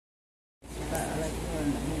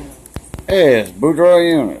Yes, Boudreaux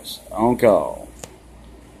Units on call.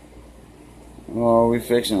 Oh, we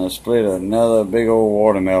fixing to split another big old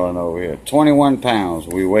watermelon over here. 21 pounds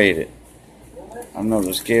we weighed it. I don't know if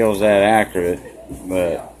the scale's that accurate,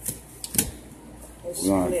 but we're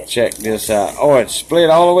going to check this out. Oh, it's split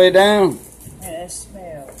all the way down? Yeah, it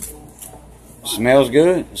smells. Smells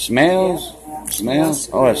good? Smells? Yeah. Smells?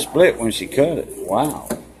 Oh, it split when she cut it. Wow.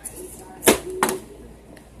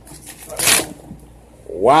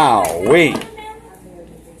 Wow, wait.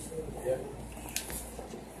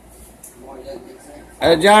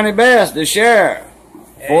 Johnny Best, the sheriff.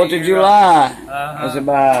 4th of July. It's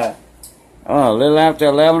about a little after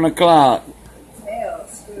 11 o'clock.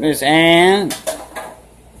 Miss Ann,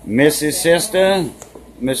 Mrs. Sister,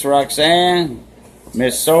 Miss Roxanne,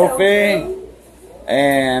 Miss Sophie,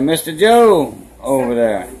 and Mr. Joe over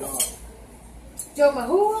there. Joe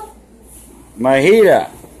Mahua?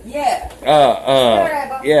 Mahita. Yeah.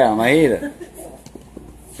 Yeah, Mahita.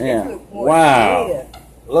 Yeah. Wow.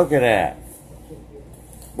 Look at that.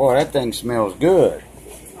 Boy, that thing smells good.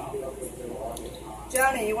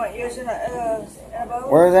 Johnny, you want yours in a bowl?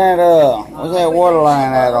 Where's that water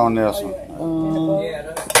line at on this one?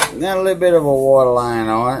 Got a little bit of a water line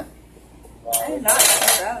on it.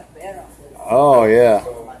 Oh, yeah.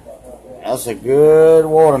 That's a good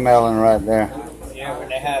watermelon right there. Yeah, when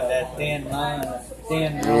they have that thin line.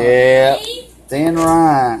 Yeah, thin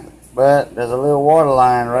rind. But there's a little water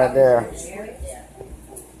line right there.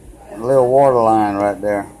 A little water line right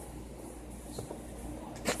there.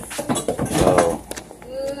 So,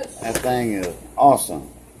 that thing is awesome.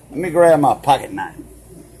 Let me grab my pocket knife.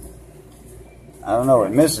 I don't know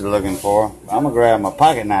what Miss is looking for. I'm going to grab my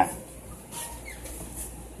pocket knife.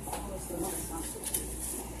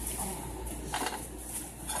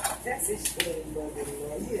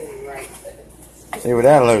 See what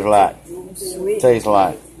that looks like. Sweet. Tastes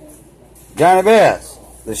like. Johnny Best,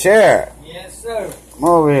 the sheriff. Yes, sir. Come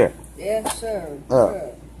over here. Yes, sir.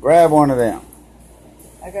 Look, grab one of them.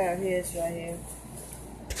 I got his right here.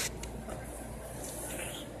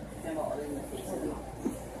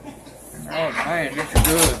 Oh, man, this is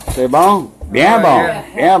good. C'est bon? Bien bon.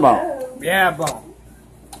 Bien bon. Yeah, bon.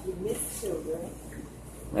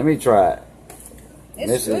 Let me try it.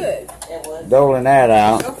 It's good. Doling that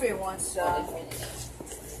out. Sophie wants some.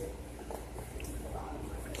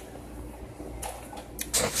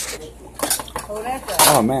 Hold that down.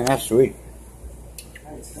 Oh man, that's sweet.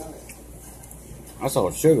 That's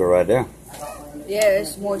all sugar right there. Yeah,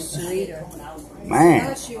 it's more sweeter. Man. How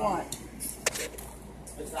much you want?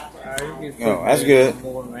 Oh, that's good.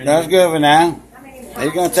 That's good for now.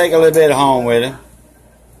 He's going to take a little bit home with him.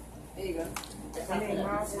 There you go.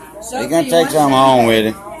 He's going to take some home with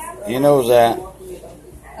him. He knows that.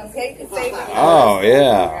 Some cake and favorite. Oh,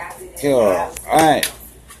 yeah. Cool. All right.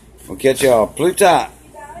 We'll catch y'all. Plutot.